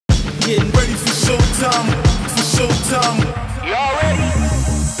getting ready for showtime. For showtime. Y'all ready?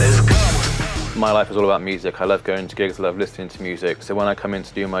 Let's go. My life is all about music. I love going to gigs, I love listening to music. So when I come in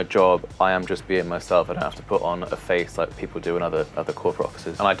to do my job, I am just being myself. I don't have to put on a face like people do in other corporate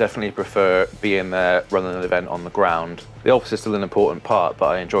offices. And I definitely prefer being there, running an event on the ground. The office is still an important part, but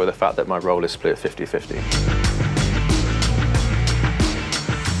I enjoy the fact that my role is split 50-50.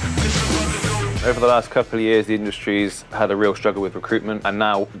 Over the last couple of years, the industry's had a real struggle with recruitment, and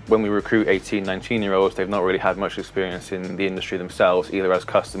now when we recruit 18, 19-year-olds, they've not really had much experience in the industry themselves, either as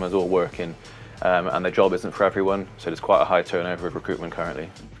customers or working, and their job isn't for everyone, so there's quite a high turnover of recruitment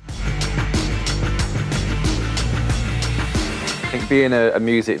currently. I think being a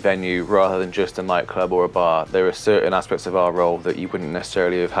music venue rather than just a nightclub or a bar, there are certain aspects of our role that you wouldn't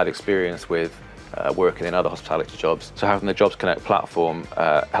necessarily have had experience with working in other hospitality jobs. So having the Jobs Connect platform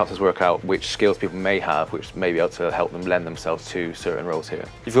helps us work out which skills people may have, which may be able to help them lend themselves to certain roles here.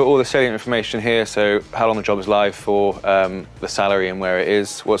 You've got all the salient information here, so how long the job is live for, the salary and where it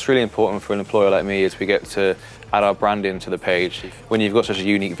is. What's really important for an employer like me is we get to add our branding to the page. When you've got such a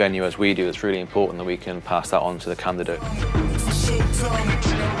unique venue as we do, it's really important that we can pass that on to the candidate.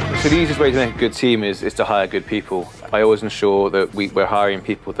 So the easiest way to make a good team is to hire good people. I always ensure that we're hiring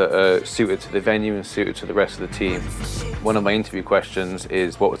people that are suited to the venue and suited to the rest of the team. One of my interview questions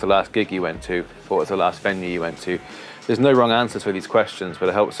is, what was the last gig you went to? What was the last venue you went to? There's no wrong answers for these questions, but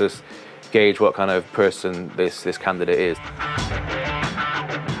it helps us gauge what kind of person this candidate is.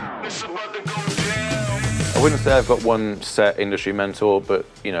 I wouldn't say I've got one set industry mentor, but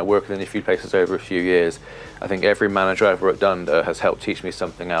working in a few places over a few years, I think every manager I've worked under has helped teach me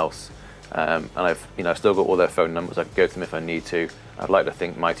something else. And I've still got all their phone numbers. I can go to them if I need to. I'd like to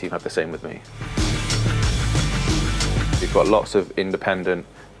think my team have the same with me. We've got lots of independent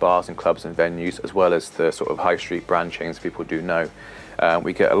bars and clubs and venues, as well as the sort of high street brand chains people do know.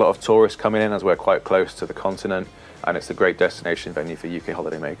 We get a lot of tourists coming in as we're quite close to the continent, and it's a great destination venue for UK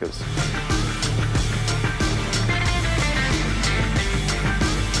holidaymakers.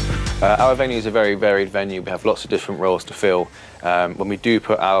 Our venue is a very varied venue. We have lots of different roles to fill. When we do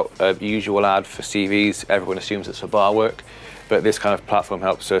put out a usual ad for CVs, everyone assumes it's for bar work, but this kind of platform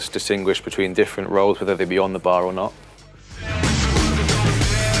helps us distinguish between different roles, whether they be on the bar or not.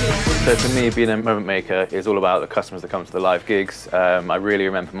 So for me, being a moment maker is all about the customers that come to the live gigs. I really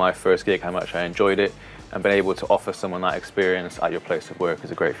remember my first gig, how much I enjoyed it, and being able to offer someone that experience at your place of work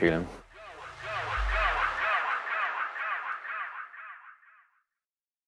is a great feeling.